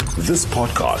This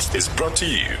podcast is brought to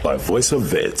you by Voice of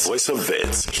Vets. Voice of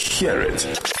Vets. Hear it.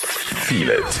 Feel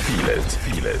it. Feel it.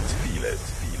 Feel it. Feel it.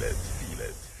 Feel it. Feel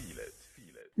it. Feel it.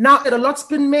 Feel it. Now, a lot's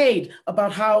been made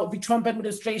about how the Trump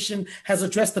administration has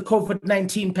addressed the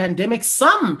COVID-19 pandemic.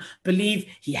 Some believe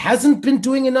he hasn't been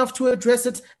doing enough to address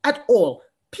it at all.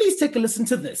 Please take a listen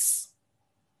to this.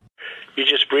 You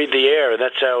just breathe the air, and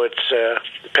that's how it's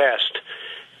passed.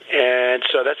 And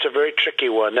so that's a very tricky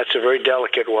one. That's a very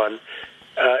delicate one.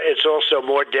 It's also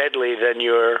more deadly than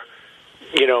your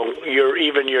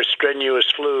strenuous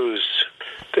flus.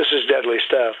 This is deadly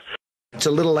stuff. It's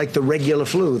a little like the regular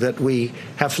flu that we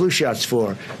have flu shots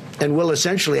for, and we'll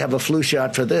essentially have a flu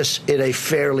shot for this in a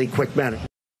fairly quick manner.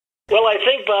 Well, I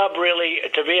think, Bob, really,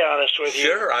 to be honest with you,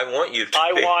 sure, I want you to.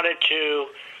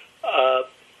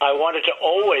 I wanted to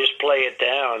always play it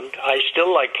down. I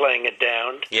still like playing it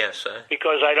down. Yes,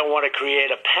 because I don't want to create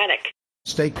a panic.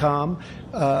 Stay calm.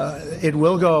 It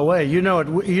will go away. You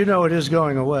know it is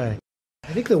going away.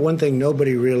 I think the one thing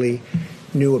nobody really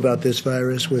knew about this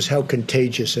virus was how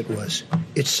contagious it was.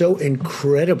 It's so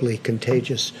incredibly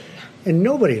contagious, and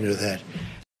nobody knew that.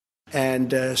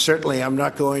 And certainly I'm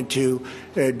not going to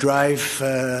drive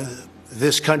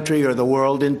this country or the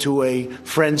world into a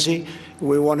frenzy.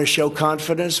 We want to show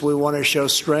confidence. We want to show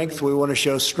strength. We want to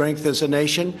show strength as a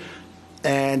nation.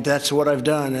 And that's what I've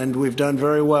done, and we've done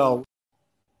very well.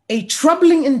 A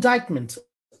troubling indictment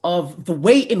of the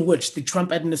way in which the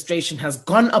Trump administration has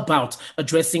gone about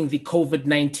addressing the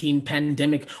COVID-19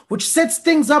 pandemic, which sets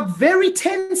things up very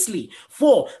tensely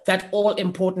for that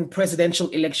all-important presidential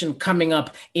election coming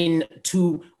up in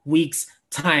 2 weeks'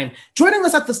 time. Joining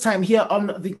us at this time here on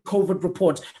the COVID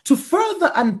Report to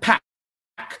further unpack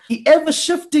the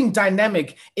ever-shifting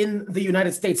dynamic in the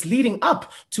United States leading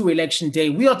up to Election Day,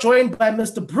 we are joined by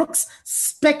Mr. Brooks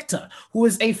Spector, who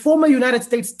is a former United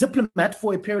States diplomat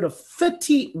for a period of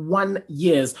 31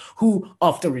 years, who,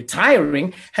 after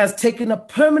retiring, has taken a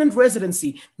permanent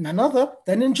residency, none other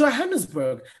than in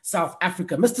Johannesburg, South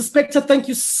Africa. Mr. Spector, thank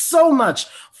you so much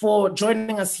for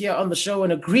joining us here on the show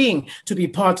and agreeing to be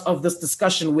part of this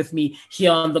discussion with me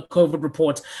here on the COVID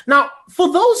Report. Now,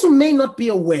 for those who may not be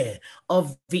aware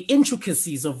of the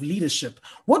intricacies of leadership,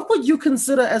 what would you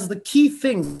consider as the key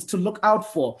things to look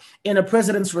out for in a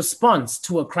president's response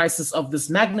to a crisis of this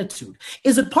magnitude?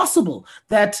 Is it possible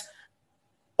that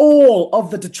all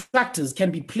of the detractors can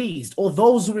be pleased, or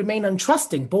those who remain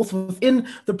untrusting, both within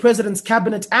the president's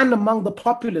cabinet and among the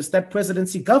populace that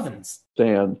presidency governs?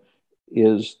 Stand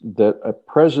is that a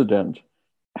president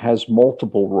has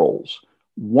multiple roles.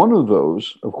 One of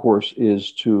those, of course,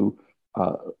 is to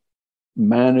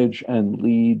manage and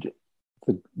lead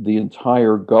the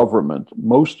entire government,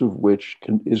 most of which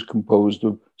is composed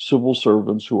of civil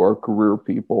servants who are career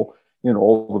people in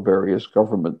all the various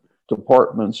government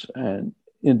departments and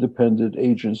independent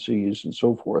agencies and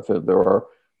so forth. And there are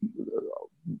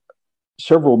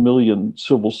several million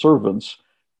civil servants,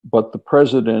 but the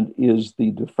president is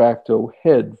the de facto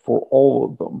head for all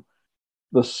of them.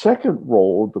 The second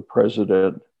role of the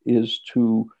president is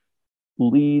to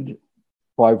lead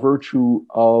by virtue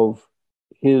of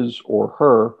his or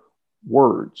her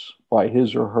words, by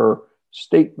his or her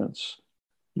statements.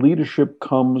 Leadership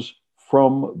comes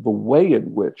from the way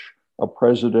in which a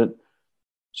president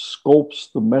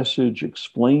sculpts the message,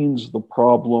 explains the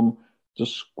problem,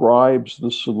 describes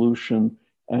the solution,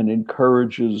 and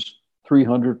encourages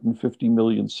 350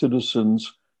 million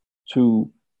citizens to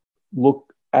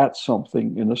look at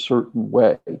something in a certain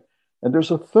way. And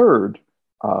there's a third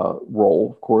role,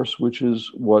 of course, which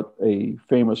is what a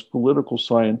famous political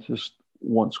scientist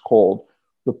once called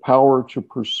the power to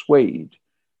persuade.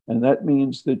 And that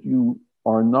means that you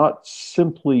are not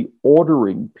simply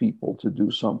ordering people to do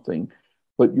something,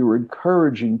 but you're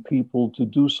encouraging people to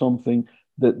do something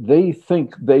that they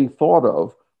think they thought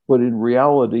of, but in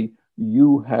reality,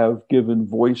 you have given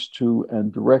voice to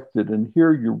and directed. And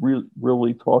here you're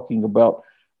really talking about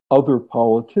other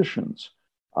politicians.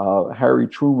 Harry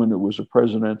Truman, who was a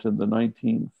president in the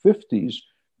 1950s,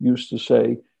 used to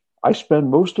say, I spend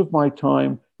most of my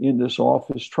time in this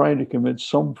office trying to convince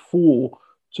some fool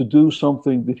to do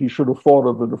something that he should have thought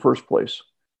of in the first place.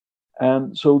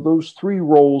 And so those three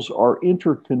roles are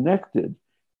interconnected,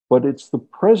 but it's the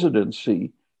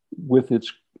presidency with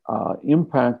its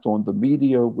impact on the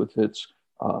media, with its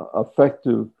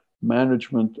effective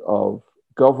management of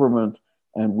government,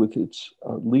 and with its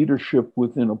leadership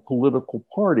within a political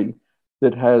party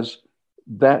that has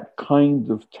that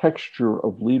kind of texture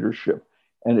of leadership.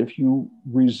 And if you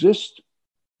resist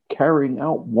carrying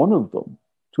out one of them,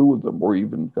 two of them, or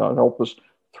even, God help us,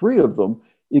 three of them,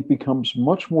 it becomes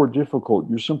much more difficult.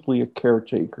 You're simply a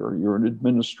caretaker, you're an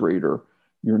administrator,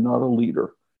 you're not a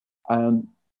leader. And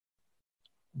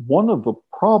one of the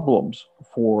problems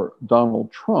for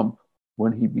Donald Trump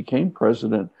when he became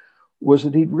president was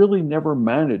that he'd really never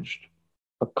managed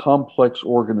a complex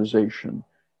organization.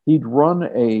 He'd run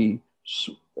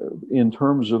in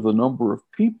terms of the number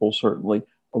of people, certainly,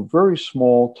 a very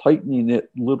small, tightly knit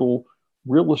little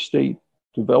real estate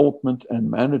development and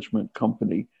management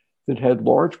company that had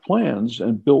large plans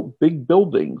and built big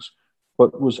buildings,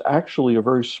 but was actually a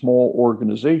very small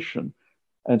organization.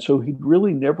 And so he'd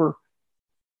really never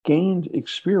gained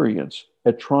experience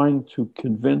at trying to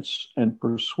convince and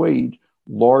persuade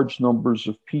large numbers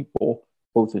of people,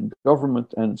 both in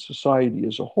government and in society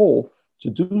as a whole, to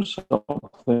do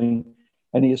something.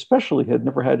 And he especially had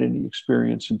never had any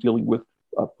experience in dealing with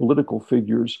political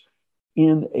figures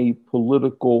in a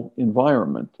political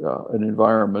environment, an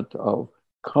environment of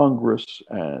Congress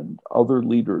and other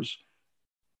leaders.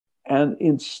 And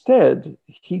instead,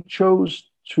 he chose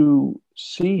to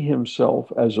see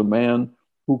himself as a man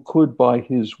who could, by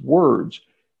his words,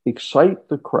 excite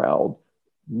the crowd,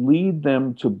 lead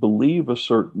them to believe a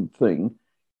certain thing,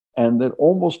 and that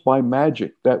almost by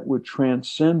magic that would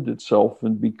transcend itself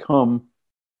and become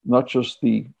not just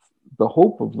the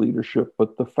hope of leadership,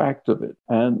 but the fact of it.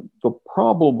 And the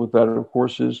problem with that, of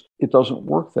course, is it doesn't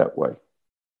work that way.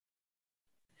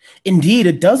 Indeed,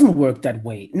 it doesn't work that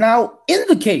way. Now, in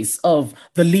the case of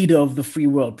the leader of the free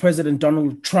world, President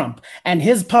Donald Trump, and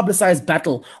his publicized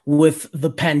battle with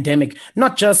the pandemic,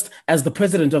 not just as the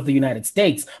president of the United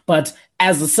States, but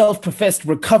as a self-professed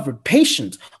recovered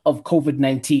patient of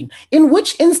COVID-19, in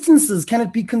which instances can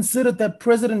it be considered that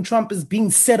President Trump is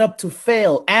being set up to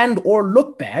fail and or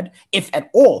look bad, if at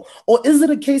all? Or is it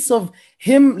a case of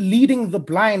him leading the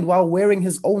blind while wearing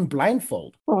his own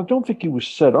blindfold? Well, I don't think he was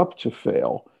set up to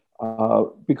fail.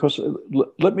 Because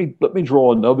let me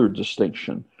draw another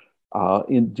distinction.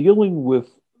 In dealing with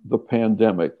the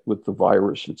pandemic, with the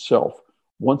virus itself,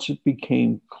 once it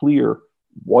became clear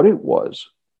what it was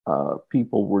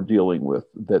people were dealing with,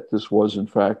 that this was in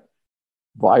fact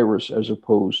virus as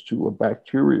opposed to a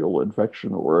bacterial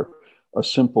infection or a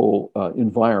simple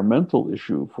environmental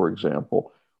issue, for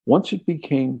example, once it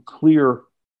became clear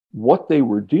what they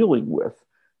were dealing with,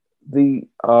 the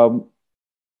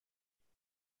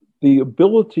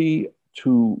ability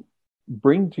to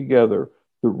bring together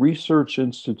the research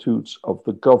institutes of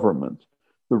the government,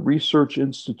 the research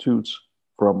institutes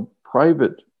from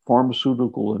private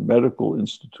pharmaceutical and medical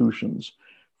institutions,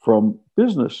 from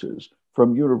businesses,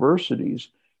 from universities.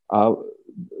 The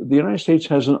United States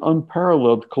has an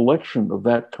unparalleled collection of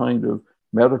that kind of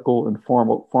medical and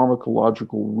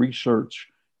pharmacological research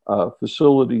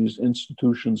facilities,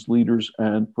 institutions, leaders,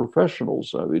 and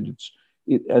professionals. I mean,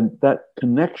 and that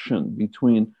connection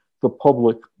between the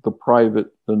public, the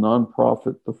private, the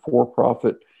nonprofit, the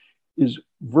for-profit is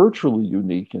virtually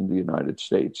unique in the United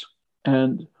States.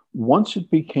 And once it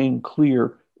became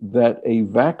clear that a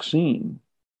vaccine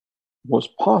was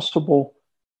possible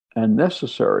and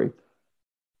necessary,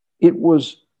 it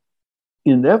was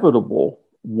inevitable,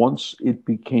 once it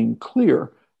became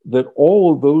clear, that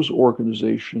all of those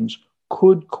organizations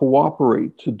could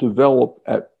cooperate to develop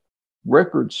at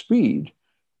record speed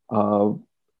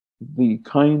the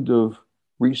kind of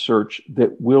research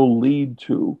that will lead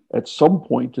to, at some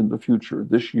point in the future,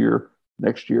 this year,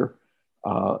 next year,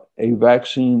 a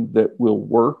vaccine that will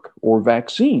work, or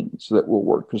vaccines that will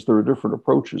work, because there are different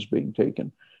approaches being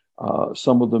taken.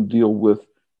 Some of them deal with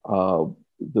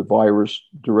the virus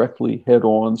directly head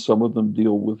on. Some of them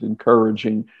deal with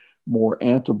encouraging more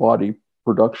antibody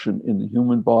production in the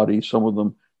human body. Some of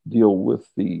them deal with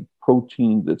the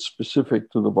protein that's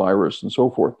specific to the virus and so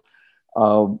forth.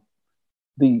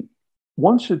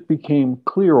 Once it became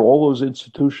clear all those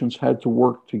institutions had to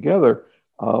work together,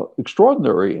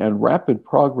 extraordinary and rapid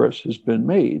progress has been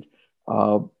made.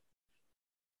 But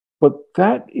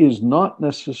that is not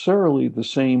necessarily the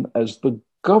same as the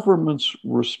government's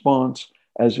response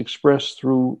as expressed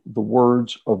through the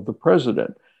words of the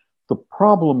president. The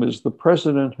problem is the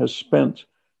president has spent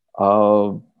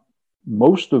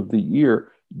most of the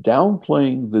year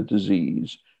downplaying the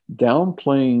disease,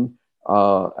 downplaying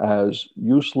as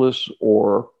useless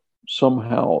or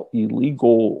somehow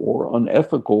illegal or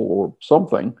unethical or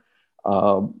something,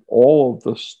 all of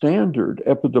the standard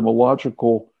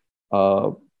epidemiological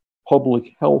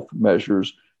public health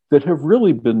measures that have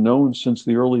really been known since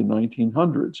the early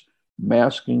 1900s: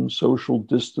 masking, social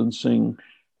distancing,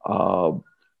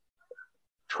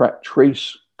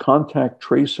 contact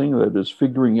tracing, that is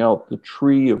figuring out the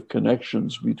tree of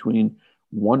connections between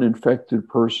one infected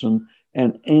person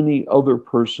and any other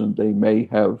person they may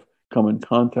have come in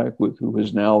contact with who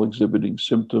is now exhibiting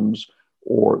symptoms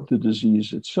or the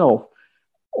disease itself.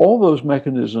 All those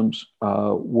mechanisms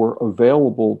were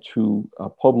available to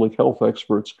public health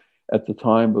experts at the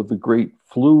time of the great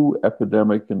flu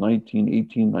epidemic in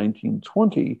 1918,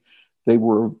 1920. They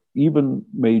were even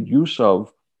made use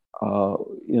of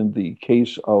in the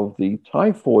case of the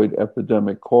typhoid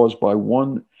epidemic caused by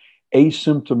one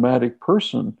asymptomatic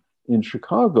person in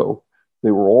Chicago.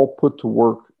 They were all put to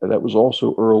work. That was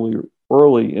also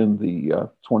early in the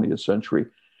 20th century.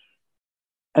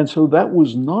 And so that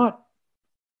was not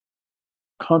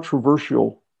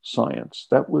controversial science.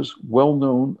 That was well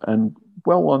known and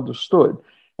well understood.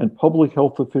 And public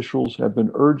health officials have been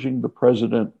urging the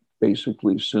president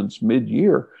basically since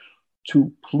mid-year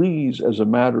to please, as a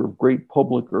matter of great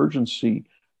public urgency,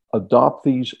 adopt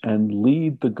these and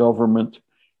lead the government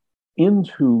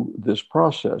into this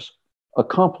process. A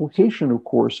complication, of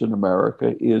course, in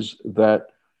America is that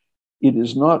it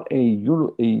is not a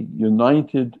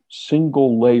united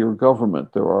single-layer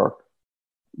government. There are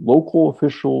local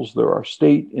officials, there are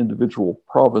state, individual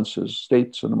provinces,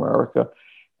 states in America,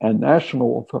 and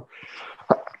national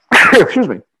excuse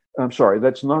me, I'm sorry,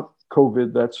 that's not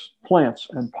COVID, that's plants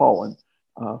and pollen.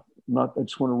 I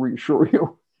just want to reassure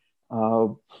you.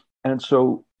 And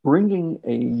so bringing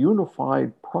a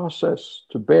unified process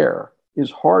to bear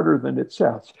is harder than it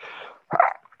sounds.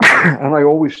 And I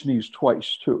always sneeze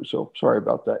twice too, so sorry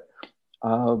about that.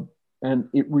 And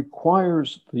it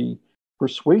requires the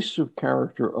persuasive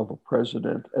character of a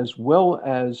president, as well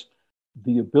as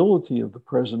the ability of the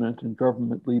president and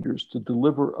government leaders to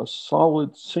deliver a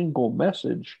solid single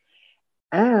message,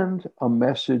 and a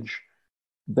message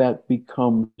that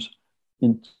becomes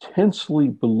intensely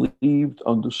believed,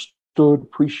 understood,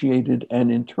 appreciated, and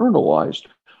internalized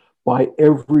by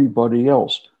everybody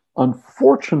else.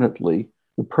 Unfortunately,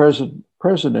 the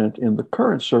president in the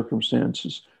current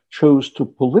circumstances chose to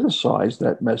politicize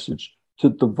that message, to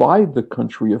divide the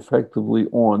country effectively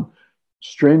on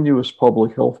strenuous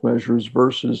public health measures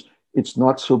versus it's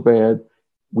not so bad,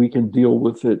 we can deal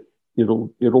with it,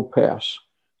 it'll pass.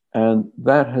 And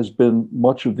that has been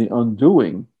much of the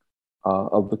undoing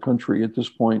of the country at this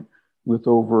point, with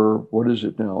over, what is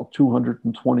it now,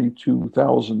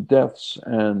 222,000 deaths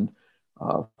and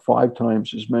 5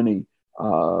 times as many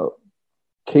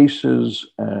cases,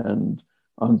 and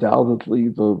undoubtedly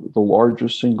the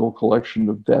largest single collection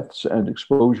of deaths and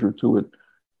exposure to it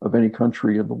of any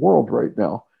country in the world right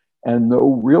now, and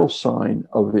no real sign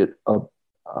of it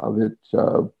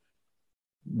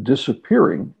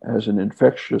disappearing as an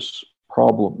infectious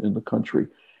problem in the country.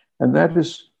 And that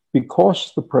is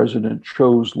because the president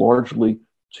chose largely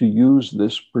to use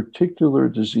this particular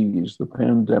disease, the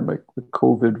pandemic, the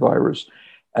COVID virus,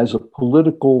 as a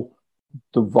political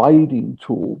dividing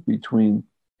tool between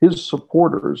his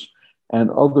supporters and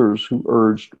others who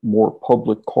urged more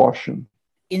public caution.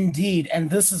 Indeed, and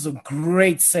this is a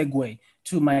great segue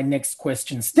to my next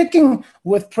question. Sticking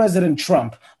with President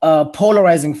Trump, a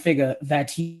polarizing figure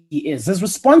that he is, his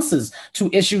responses to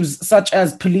issues such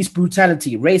as police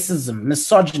brutality, racism,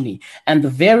 misogyny, and the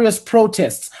various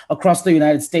protests across the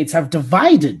United States have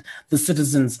divided the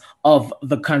citizens of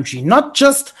the country, not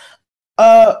just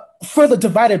further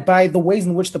divided by the ways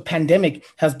in which the pandemic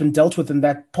has been dealt with in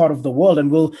that part of the world.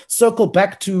 And we'll circle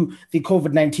back to the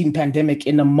COVID-19 pandemic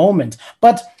in a moment.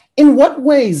 But in what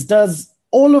ways does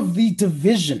all of the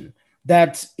division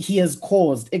that he has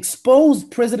caused expose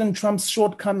President Trump's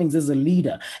shortcomings as a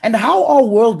leader? And how are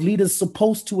world leaders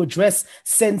supposed to address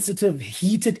sensitive,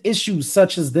 heated issues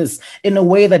such as this in a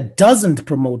way that doesn't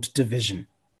promote division?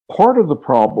 Part of the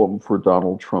problem for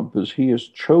Donald Trump is he has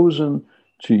chosen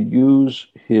to use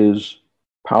his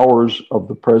powers of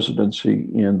the presidency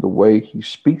in the way he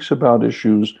speaks about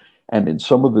issues and in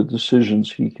some of the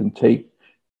decisions he can take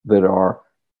that are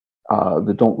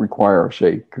that don't require,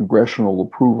 say, congressional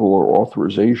approval or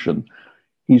authorization.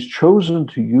 He's chosen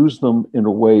to use them in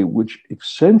a way which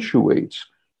accentuates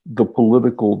the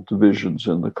political divisions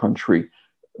in the country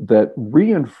that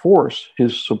reinforce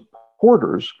his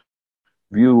supporters'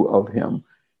 view of him,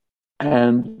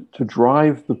 and to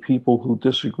drive the people who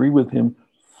disagree with him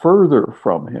further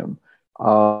from him.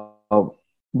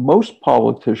 Most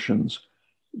politicians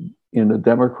in a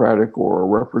democratic or a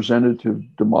representative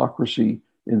democracy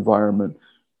environment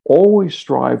always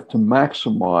strive to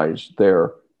maximize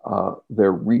their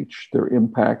reach, their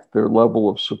impact, their level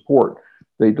of support.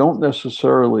 They don't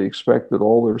necessarily expect that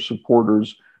all their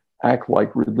supporters act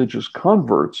like religious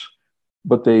converts,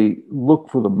 but they look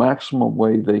for the maximum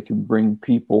way they can bring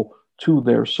people to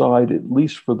their side, at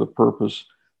least for the purpose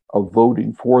of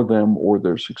voting for them or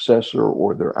their successor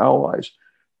or their allies.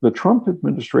 The Trump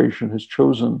administration has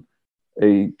chosen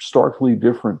a starkly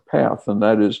different path, and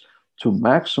that is to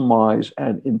maximize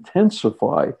and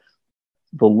intensify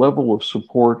the level of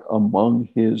support among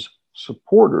his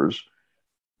supporters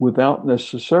without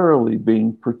necessarily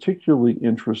being particularly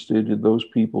interested in those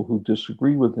people who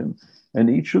disagree with him. And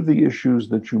each of the issues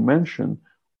that you mentioned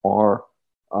are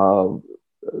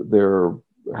they're,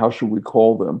 how should we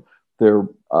call them? They're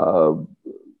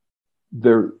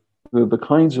the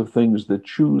kinds of things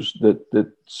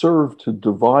that serve to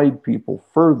divide people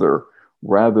further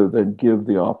rather than give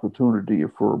the opportunity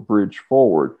for a bridge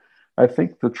forward. I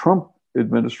think the Trump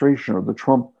administration or the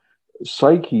Trump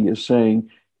psyche is saying,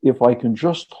 if I can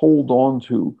just hold on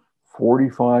to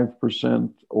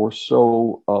 45% or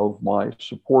so of my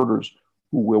supporters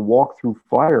who will walk through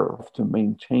fire to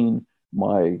maintain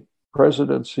my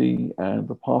presidency and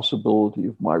the possibility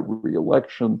of my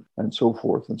reelection and so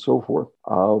forth and so forth.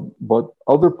 But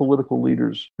other political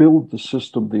leaders build the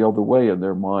system the other way in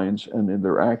their minds and in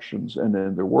their actions and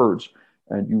in their words.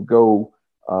 And you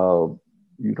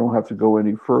don't have to go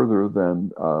any further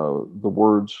than the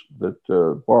words that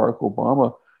Barack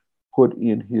Obama put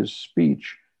in his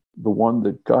speech, the one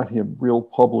that got him real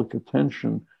public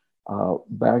attention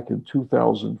back in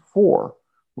 2004,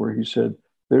 where he said,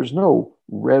 there's no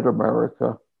red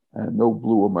America and no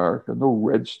blue America, no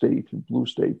red state and blue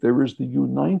state. There is the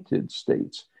United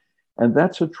States. And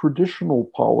that's a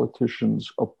traditional politician's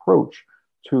approach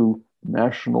to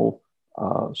national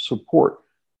support.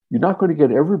 You're not going to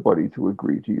get everybody to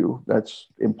agree to you. That's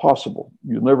impossible.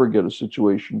 You'll never get a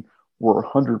situation where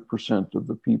 100% of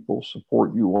the people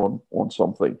support you on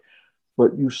something.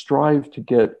 But you strive to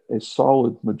get a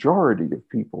solid majority of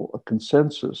people, a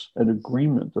consensus, an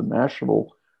agreement, a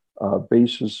national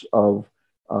basis of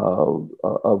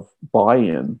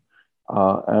buy-in.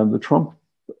 And the Trump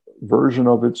version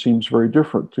of it seems very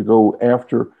different, to go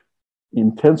after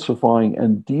intensifying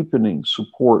and deepening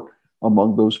support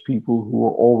among those people who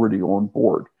are already on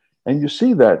board. And you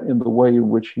see that in the way in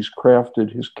which he's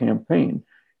crafted his campaign.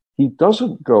 He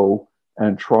doesn't go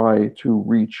and try to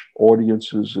reach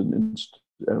audiences and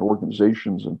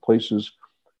organizations and places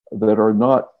that are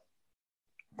not,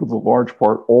 for the large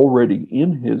part, already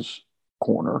in his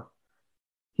corner.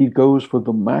 He goes for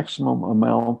the maximum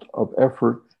amount of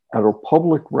effort at a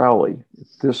public rally,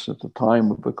 this at the time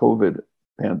of the COVID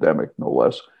pandemic, no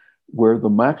less, where the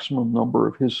maximum number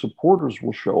of his supporters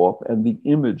will show up. And the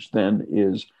image then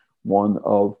is one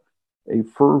of a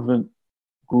fervent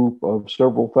group of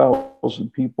several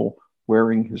thousand people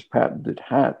wearing his patented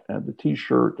hat and the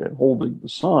T-shirt and holding the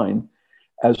sign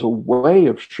as a way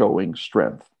of showing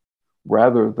strength,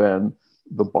 rather than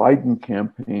the Biden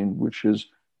campaign, which is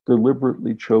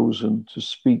deliberately chosen to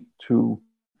speak to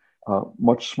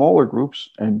much smaller groups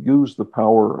and use the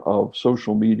power of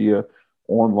social media,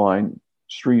 online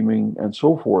streaming, and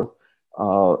so forth,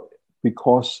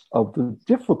 because of the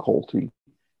difficulty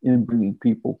in bringing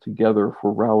people together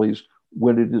for rallies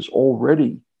when it is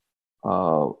already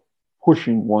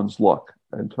pushing one's luck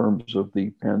in terms of the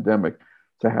pandemic,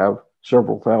 to have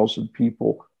several thousand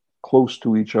people close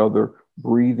to each other,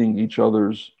 breathing each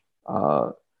other's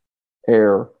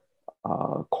air,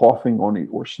 coughing on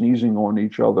or sneezing on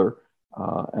each other,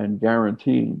 and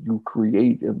guaranteeing you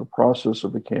create in the process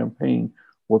of a campaign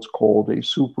what's called a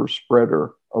super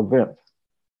spreader event.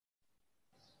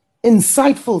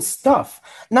 Insightful stuff.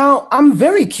 Now, I'm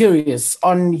very curious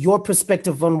on your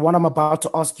perspective on what I'm about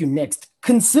to ask you next,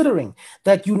 considering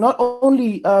that you not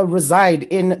only reside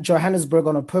in Johannesburg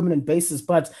on a permanent basis,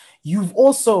 but you've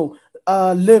also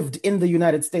lived in the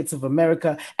United States of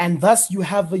America, and thus you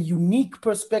have a unique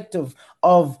perspective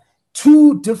of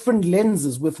two different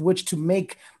lenses with which to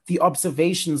make the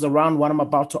observations around what I'm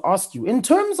about to ask you. In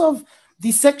terms of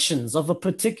the sections of a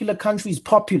particular country's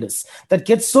populace that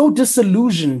get so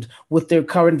disillusioned with their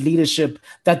current leadership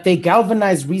that they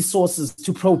galvanize resources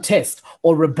to protest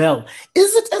or rebel,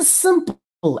 is it as simple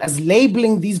as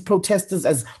labeling these protesters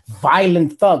as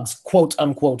violent thugs, quote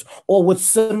unquote, or with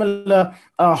similar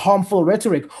harmful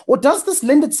rhetoric? Or does this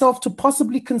lend itself to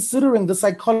possibly considering the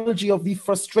psychology of the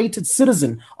frustrated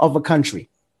citizen of a country?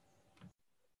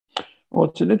 Well,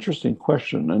 it's an interesting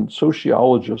question, and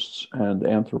sociologists and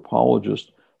anthropologists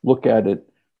look at it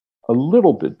a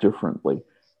little bit differently.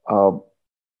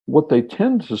 What they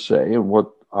tend to say, and what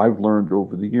I've learned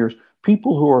over the years,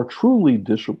 people who are truly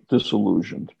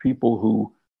disillusioned, people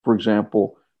who, for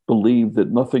example, believe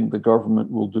that nothing the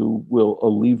government will do will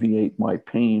alleviate my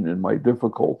pain and my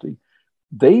difficulty,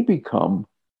 they become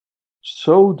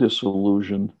so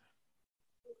disillusioned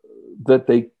that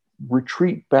they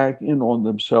retreat back in on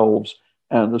themselves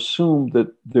and assume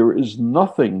that there is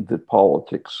nothing that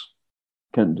politics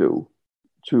can do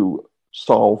to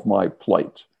solve my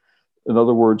plight. In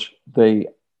other words, they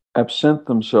absent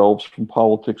themselves from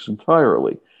politics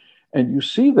entirely. And you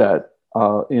see that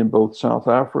in both South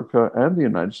Africa and the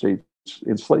United States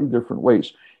in slightly different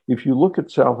ways. If you look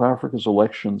at South Africa's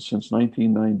elections since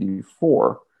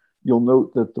 1994, you'll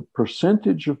note that the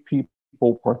percentage of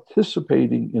people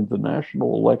participating in the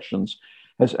national elections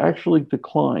has actually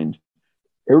declined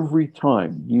every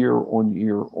time, year on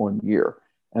year on year.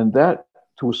 And that,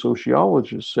 to a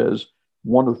sociologist, says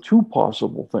one of two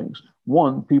possible things.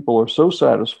 One, people are so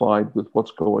satisfied with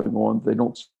what's going on, they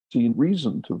don't see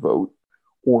reason to vote.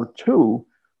 Or two,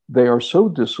 they are so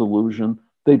disillusioned,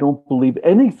 they don't believe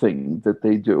anything that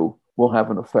they do will have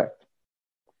an effect.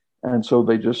 And so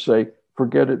they just say,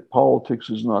 forget it, politics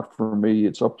is not for me,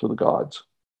 it's up to the gods.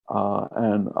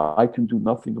 And I can do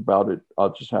nothing about it.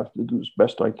 I'll just have to do as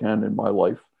best I can in my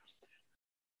life.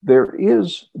 There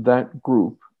is that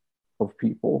group of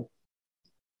people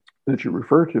that you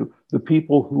refer to, the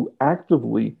people who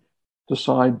actively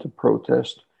decide to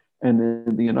protest. And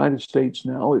in the United States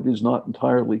now, it is not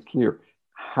entirely clear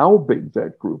how big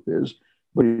that group is,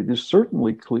 but it is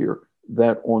certainly clear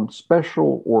that on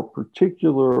special or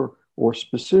particular or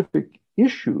specific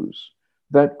issues,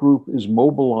 that group is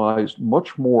mobilized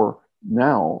much more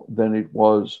now than it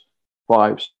was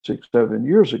 5, 6, 7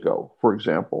 years ago. For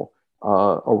example,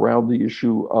 around the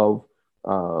issue of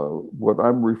what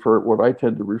I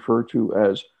tend to refer to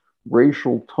as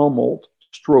racial tumult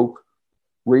stroke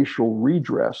racial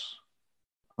redress,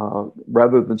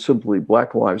 rather than simply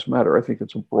Black Lives Matter. I think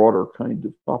it's a broader kind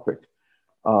of topic.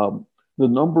 The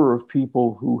number of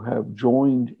people who have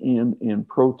joined in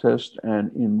protest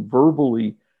and in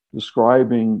verbally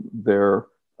describing their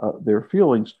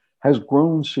feelings has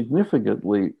grown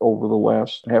significantly over the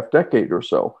last half decade or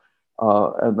so.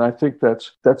 And I think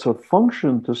that's a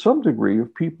function to some degree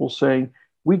of people saying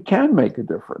we can make a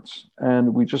difference,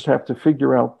 and we just have to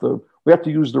figure out we have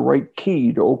to use the right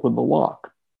key to open the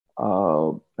lock.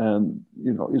 And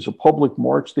is a public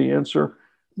march the answer?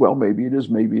 Well, maybe it is,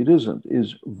 maybe it isn't.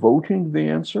 Is voting the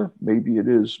answer? Maybe it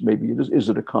is, maybe it is. Is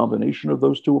it a combination of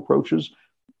those two approaches?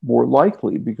 More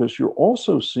likely, because you're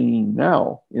also seeing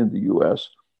now in the US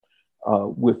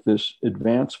with this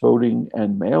advance voting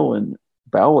and mail-in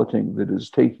balloting that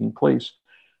is taking place,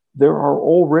 there are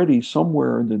already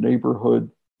somewhere in the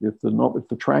neighborhood, if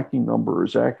the tracking number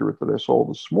is accurate that I saw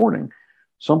this morning,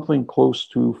 something close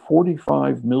to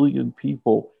 45 million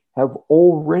people have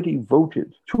already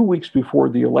voted 2 weeks before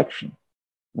the election.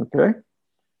 Okay?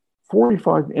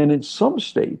 45, and in some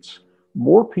states,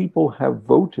 more people have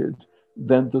voted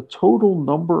than the total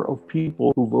number of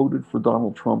people who voted for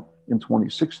Donald Trump in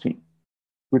 2016,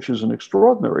 which is an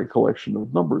extraordinary collection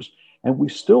of numbers. And we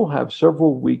still have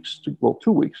several weeks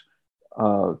 2 weeks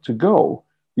to go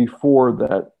before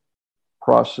that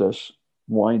process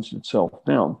winds itself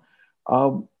down.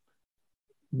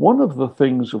 One of the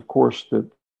things, of course, that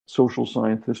social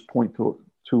scientists point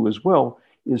to as well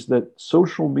is that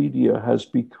social media has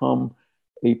become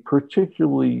a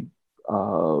particularly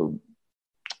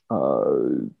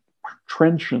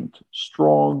trenchant,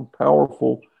 strong,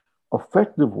 powerful,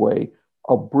 effective way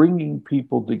of bringing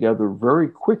people together very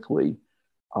quickly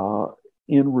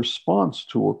in response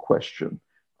to a question.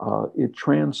 It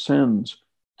transcends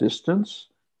distance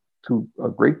to a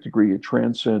great degree. It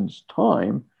transcends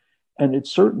time, and it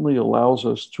certainly allows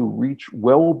us to reach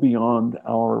well beyond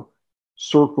our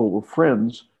circle of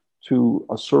friends to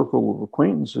a circle of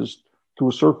acquaintances, to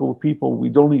a circle of people we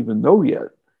don't even know yet,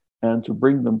 and to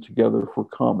bring them together for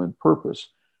common purpose.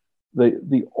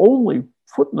 The only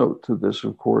footnote to this,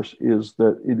 of course, is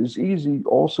that it is easy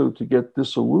also to get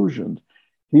disillusioned.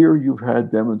 Here you've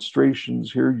had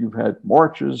demonstrations, here you've had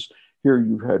marches, here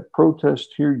you've had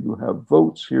protests, here you have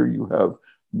votes, here you have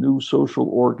new social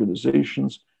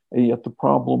organizations, and yet the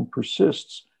problem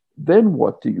persists. Then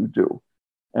what do you do?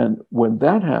 And when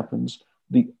that happens,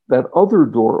 that other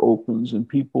door opens and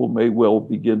people may well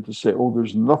begin to say, oh,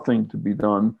 there's nothing to be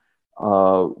done.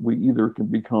 We either can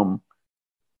become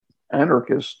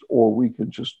anarchists or we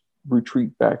can just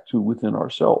retreat back to within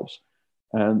ourselves.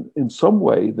 And in some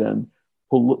way, then,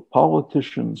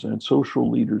 politicians and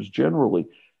social leaders generally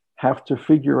have to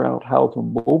figure out how to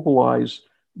mobilize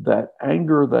that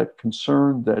anger, that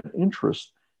concern, that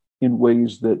interest in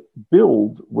ways that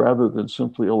build rather than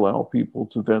simply allow people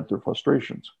to vent their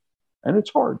frustrations. And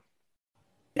it's hard.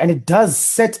 And it does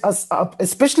set us up,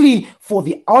 especially for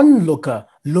the onlooker,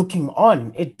 looking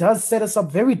on, it does set us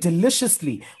up very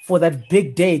deliciously for that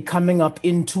big day coming up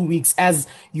in 2 weeks, as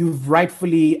you've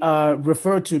rightfully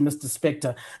referred to, Mr.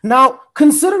 Spector. Now,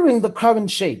 considering the current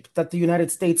shape that the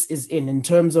United States is in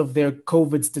terms of their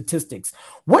COVID statistics,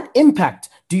 what impact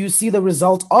do you see the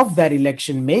result of that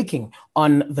election making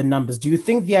on the numbers? Do you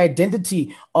think the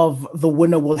identity of the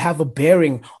winner will have a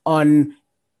bearing on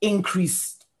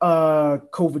increased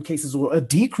COVID cases or a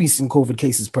decrease in COVID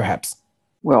cases, perhaps?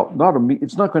 Well,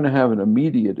 it's not going to have an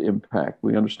immediate impact.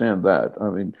 We understand that. I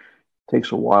mean, it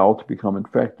takes a while to become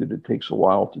infected. It takes a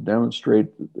while to demonstrate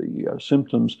the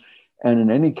symptoms. And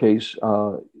in any case,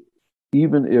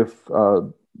 even if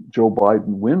Joe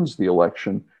Biden wins the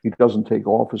election, he doesn't take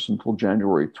office until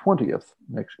January 20th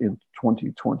in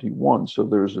 2021. So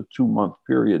there's a 2-month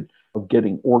period of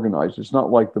getting organized. It's not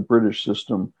like the British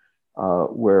system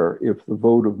where if the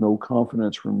vote of no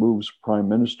confidence removes prime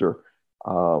minister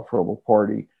from a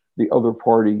party, the other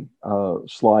party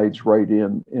slides right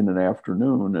in an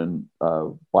afternoon and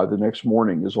by the next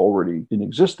morning is already in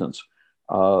existence.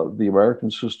 The American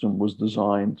system was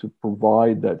designed to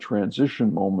provide that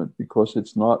transition moment because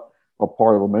it's not a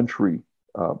parliamentary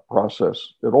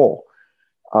process at all.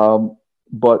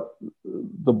 But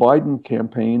the Biden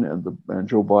campaign and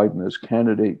Joe Biden as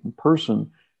candidate in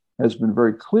person has been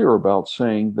very clear about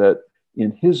saying that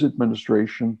in his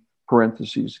administration,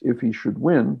 parentheses, if he should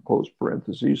win, close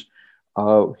parentheses,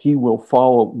 we will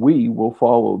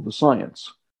follow the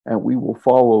science and we will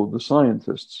follow the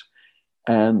scientists.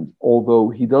 And although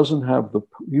he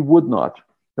would not,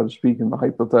 I'm speaking the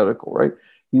hypothetical, right?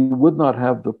 He would not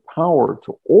have the power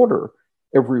to order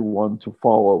everyone to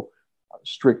follow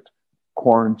strict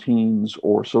quarantines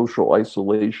or social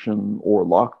isolation or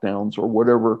lockdowns or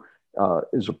whatever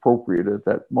is appropriate at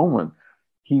that moment.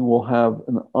 He will have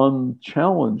an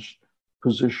unchallenged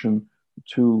position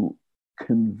to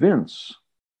convince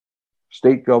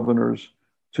state governors,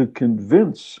 to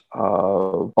convince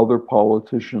other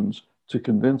politicians, to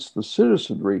convince the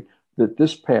citizenry that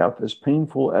this path, as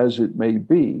painful as it may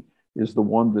be, is the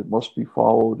one that must be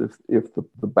followed if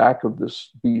the back of this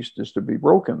beast is to be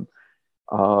broken.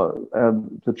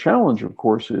 And the challenge, of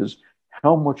course, is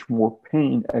how much more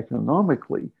pain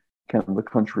economically can the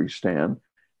country stand?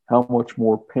 How much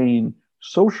more pain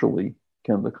socially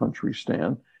can the country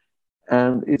stand?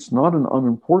 And it's not an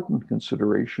unimportant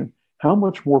consideration. How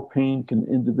much more pain can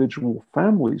individual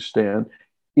families stand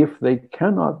if they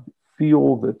cannot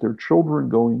feel that their children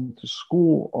going to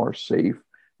school are safe,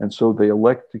 and so they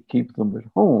elect to keep them at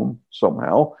home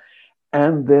somehow,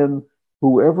 and then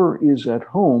whoever is at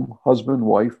home, husband,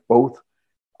 wife, both,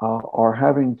 are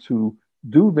having to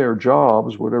do their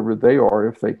jobs, whatever they are,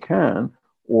 if they can,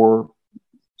 or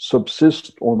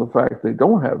subsist on the fact they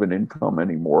don't have an income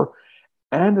anymore,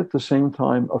 and at the same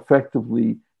time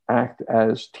effectively act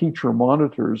as teacher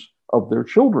monitors of their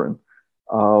children,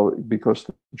 because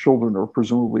the children are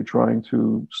presumably trying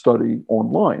to study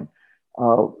online.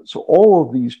 So all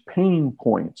of these pain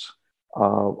points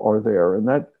are there,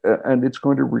 and it's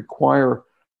going to require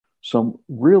some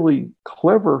really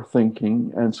clever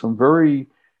thinking and some very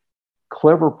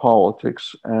clever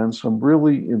politics and some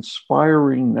really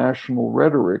inspiring national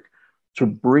rhetoric to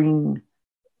bring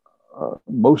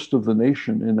most of the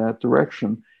nation in that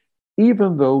direction,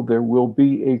 even though there will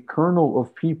be a kernel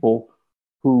of people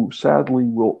who sadly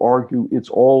will argue it's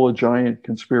all a giant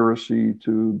conspiracy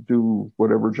to do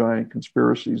whatever giant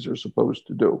conspiracies are supposed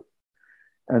to do.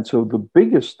 And so the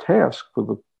biggest task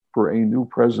for a new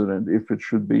president, if it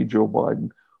should be Joe Biden,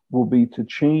 will be to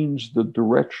change the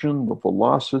direction, the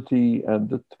velocity, and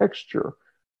the texture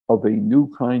of a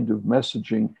new kind of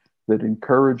messaging that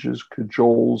encourages,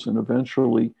 cajoles, and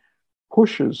eventually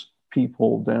pushes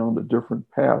people down a different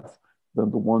path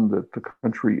than the one that the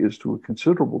country is to a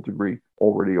considerable degree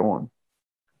already on.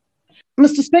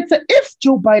 Mr. Spector, if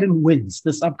Joe Biden wins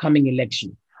this upcoming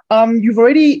election, you've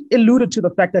already alluded to the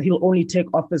fact that he'll only take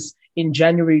office in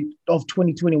January of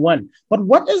 2021. But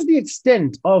what is the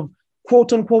extent of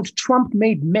quote unquote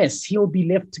Trump-made mess he'll be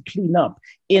left to clean up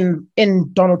in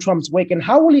Donald Trump's wake? And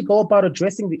how will he go about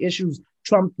addressing the issues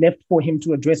Trump left for him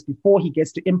to address before he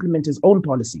gets to implement his own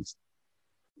policies?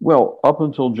 Well, up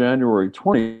until January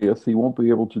 20th, he won't be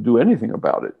able to do anything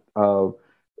about it.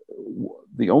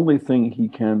 The only thing he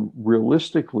can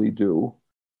realistically do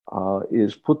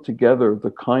is put together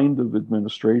the kind of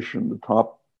administration, the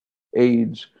top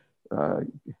aides,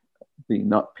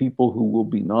 the people who will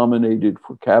be nominated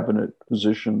for cabinet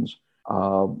positions.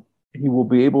 He will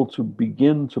be able to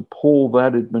begin to pull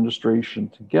that administration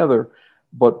together.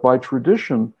 But by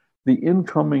tradition, the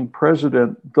incoming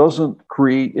president doesn't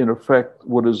create, in effect,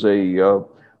 what is a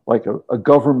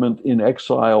government in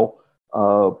exile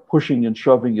pushing and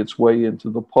shoving its way into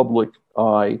the public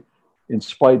eye in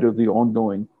spite of the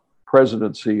ongoing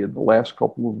presidency in the last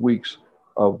couple of weeks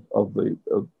of the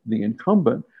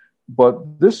incumbent.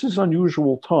 But this is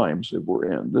unusual times that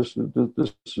we're in. This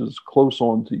is close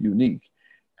on to unique.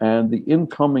 And the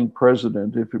incoming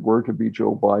president, if it were to be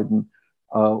Joe Biden,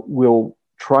 will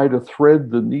try to thread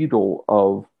the needle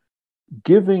of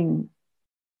giving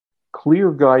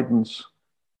clear guidance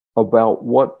about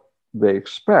what they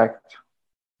expect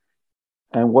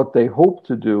and what they hope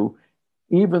to do,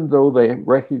 even though they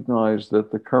recognize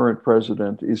that the current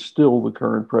president is still the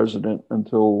current president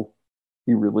until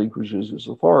he relinquishes his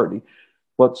authority.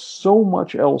 But so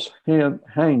much else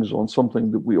hangs on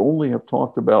something that we only have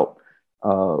talked about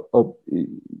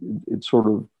it's sort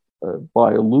of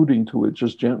by alluding to it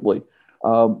just gently.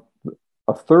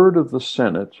 A third of the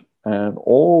Senate and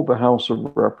all the House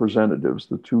of Representatives,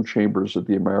 the two chambers of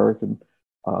the American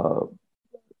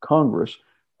Congress,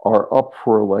 are up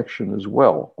for election as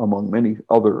well, among many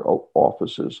other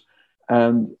offices.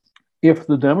 And if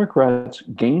the Democrats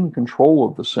gain control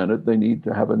of the Senate, they need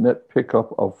to have a net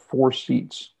pickup of 4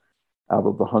 seats out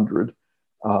of the 100.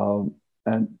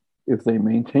 And if they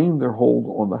maintain their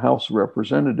hold on the House of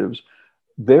Representatives,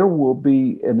 there will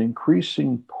be an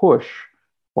increasing push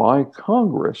by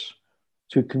Congress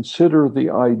to consider the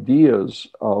ideas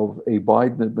of a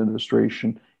Biden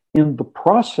administration in the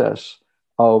process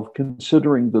of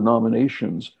considering the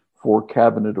nominations for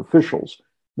cabinet officials.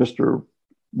 Mr.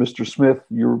 Smith,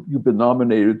 you've been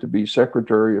nominated to be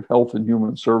Secretary of Health and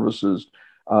Human Services.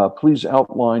 Please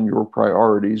outline your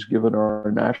priorities given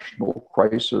our national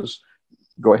crisis.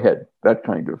 Go ahead, that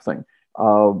kind of thing.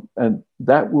 And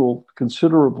that will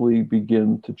considerably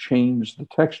begin to change the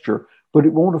texture, but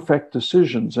it won't affect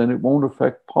decisions, and it won't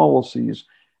affect policies,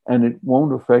 and it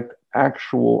won't affect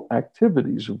actual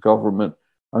activities of government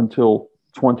until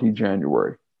 20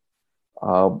 January.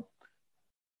 But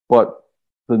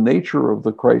the nature of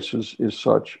the crisis is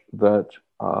such that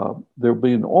there'll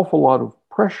be an awful lot of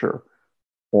pressure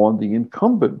on the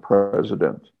incumbent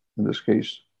president, in this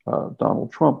case,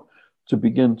 Donald Trump, to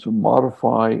begin to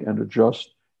modify and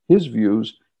adjust his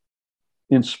views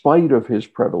in spite of his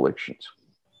predilections.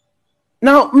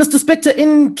 Now, Mr. Spector,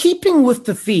 in keeping with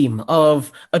the theme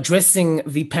of addressing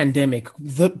the pandemic,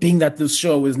 being that this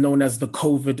show is known as the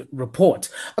COVID Report,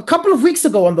 a couple of weeks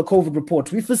ago on the COVID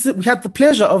Report, we had the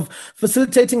pleasure of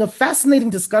facilitating a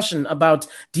fascinating discussion about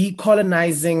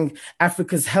decolonizing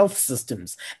Africa's health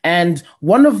systems. And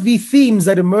one of the themes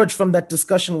that emerged from that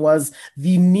discussion was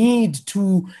the need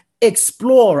to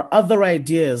explore other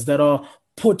ideas that are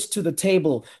put to the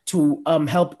table to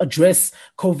help address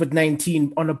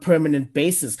COVID-19 on a permanent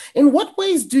basis. In what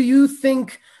ways do you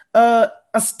think a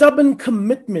stubborn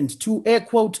commitment to, air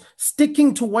quote,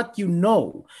 sticking to what you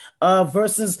know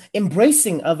versus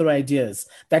embracing other ideas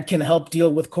that can help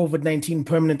deal with COVID-19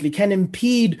 permanently can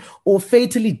impede or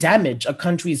fatally damage a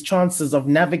country's chances of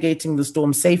navigating the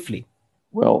storm safely?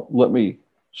 Well, let me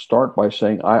start by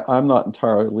saying I'm not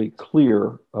entirely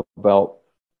clear about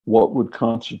what would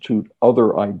constitute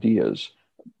other ideas.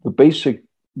 The basic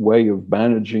way of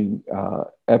managing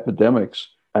epidemics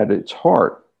at its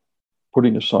heart,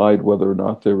 putting aside whether or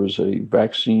not there is a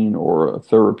vaccine or a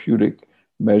therapeutic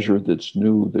measure that's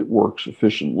new that works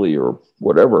efficiently or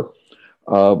whatever,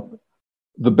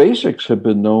 the basics have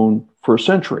been known for a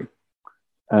century,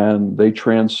 and they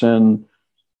transcend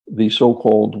the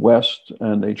so-called West,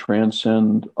 and they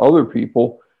transcend other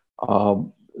people.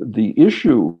 The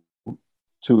issue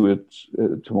to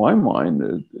my mind,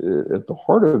 at the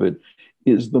heart of it,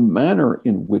 is the manner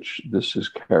in which this is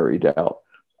carried out.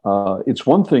 It's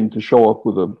one thing to show up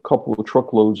with a couple of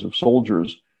truckloads of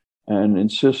soldiers and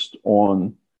insist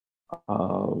on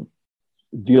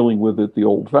dealing with it the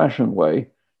old-fashioned way.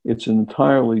 It's an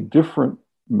entirely different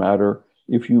matter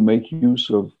if you make use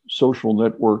of social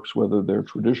networks, whether they're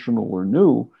traditional or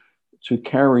new, to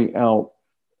carry out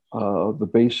the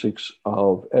basics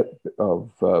of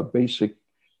basic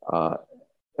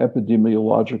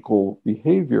epidemiological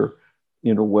behavior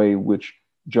in a way which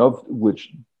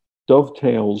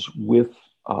dovetails with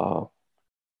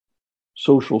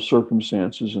social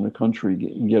circumstances in a country,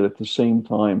 and yet at the same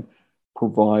time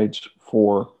provides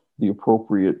for the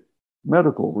appropriate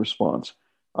medical response.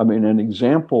 I mean, an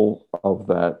example of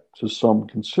that to some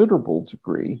considerable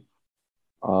degree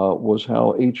was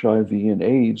how HIV and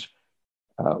AIDS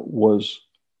was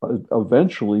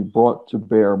eventually brought to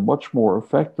bear much more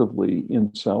effectively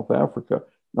in South Africa,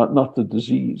 not the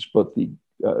disease, but the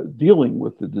dealing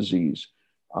with the disease.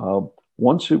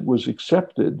 Once it was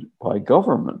accepted by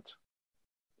government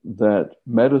that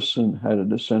medicine had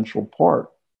an essential part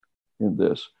in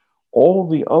this, all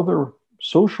the other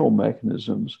social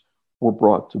mechanisms were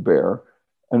brought to bear.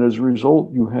 And as a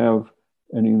result, you have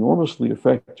an enormously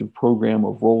effective program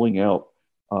of rolling out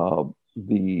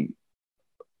the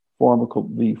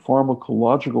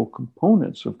pharmacological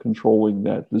components of controlling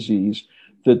that disease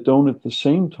that don't at the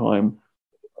same time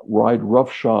ride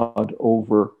roughshod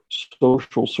over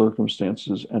social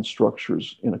circumstances and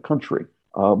structures in a country.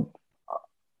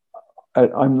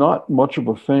 I'm not much of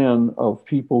a fan of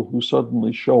people who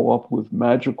suddenly show up with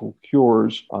magical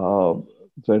cures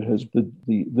that has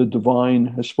the divine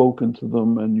has spoken to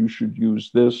them and you should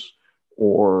use this,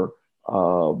 or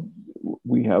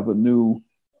we have a new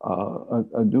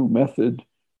method.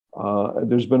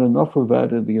 There's been enough of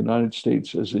that in the United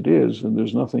States as it is, and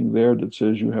there's nothing there that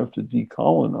says you have to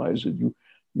decolonize it. You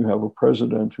have a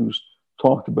president who's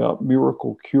talked about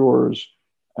miracle cures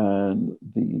and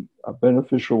the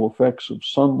beneficial effects of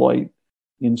sunlight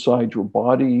inside your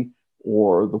body,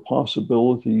 or the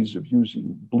possibilities of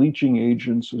using bleaching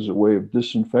agents as a way of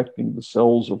disinfecting the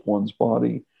cells of one's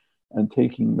body, and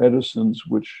taking medicines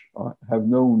which have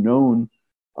no known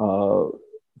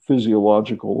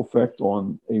physiological effect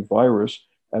on a virus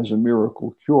as a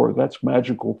miracle cure. That's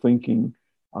magical thinking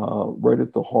right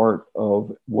at the heart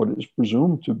of what is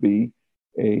presumed to be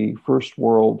a first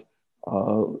world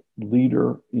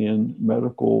leader in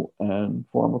medical and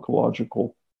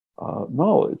pharmacological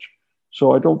knowledge.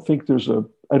 So I don't think there's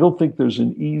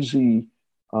an easy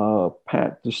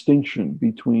pat distinction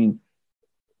between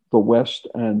the West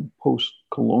and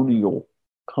post-colonial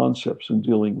concepts in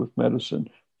dealing with medicine.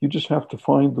 You just have to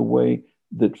find the way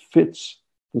that fits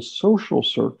the social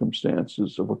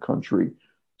circumstances of a country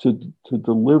to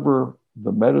deliver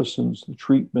the medicines, the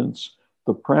treatments,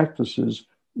 the practices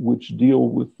which deal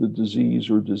with the disease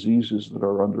or diseases that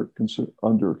are under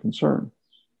concern.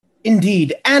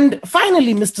 Indeed. And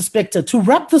finally, Mr. Spector, to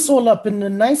wrap this all up in a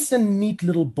nice and neat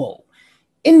little bow,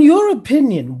 in your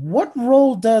opinion, what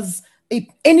role does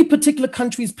any particular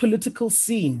country's political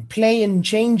scene play in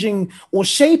changing or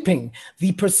shaping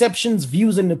the perceptions,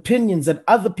 views, and opinions that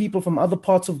other people from other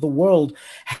parts of the world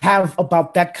have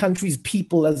about that country's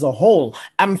people as a whole?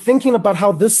 I'm thinking about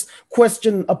how this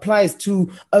question applies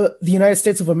to the United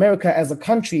States of America as a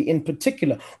country in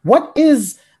particular. What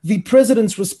is the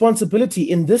president's responsibility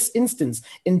in this instance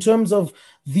in terms of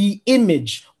the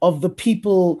image of the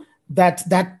people that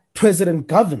that president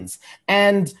governs?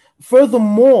 And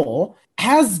furthermore,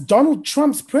 has Donald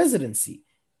Trump's presidency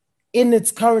in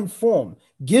its current form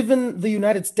given the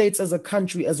United States as a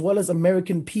country, as well as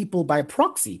American people by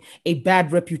proxy, a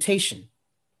bad reputation?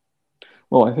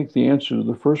 Well, I think the answer to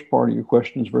the first part of your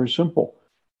question is very simple.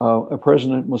 A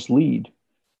president must lead.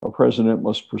 A president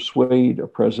must persuade. A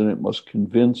president must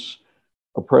convince.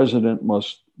 A president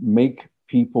must make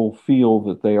people feel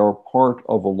that they are part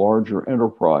of a larger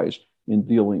enterprise in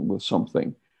dealing with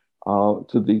something. To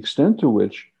the extent to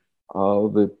which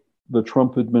the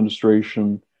Trump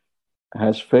administration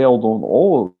has failed on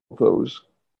all of those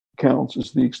counts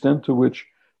is the extent to which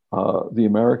the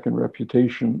American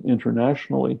reputation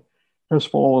internationally has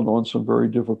fallen on some very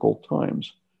difficult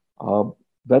times.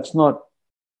 That's not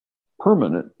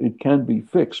permanent. It can be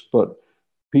fixed, but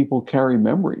people carry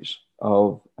memories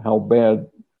of how bad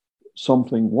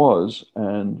something was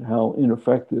and how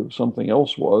ineffective something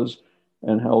else was,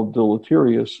 and how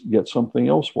deleterious yet something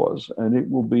else was. And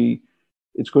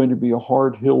it's going to be a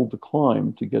hard hill to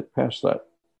climb to get past that.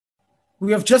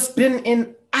 We have just been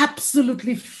in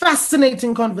absolutely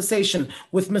fascinating conversation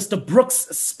with Mr. Brooks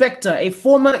Spector, a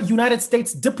former United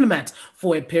States diplomat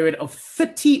for a period of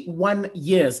 31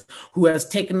 years, who has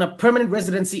taken up permanent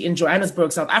residency in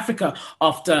Johannesburg, South Africa,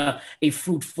 after a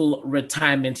fruitful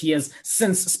retirement. He has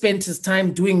since spent his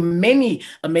time doing many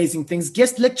amazing things,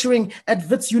 guest lecturing at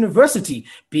Wits University,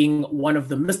 being one of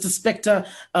them. Mr. Spector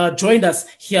joined us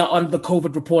here on the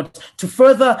COVID Report to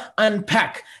further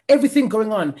unpack everything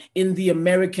going on in the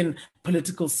American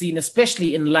political scene,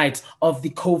 especially in light of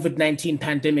the COVID-19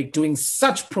 pandemic doing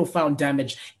such profound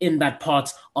damage in that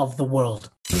part of the world.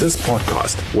 This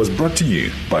podcast was brought to you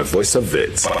by Voice of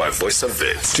Wits.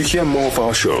 To hear more of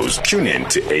our shows, tune in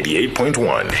to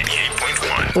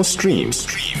 88.1 or stream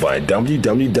via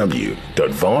www.vfm.co.za.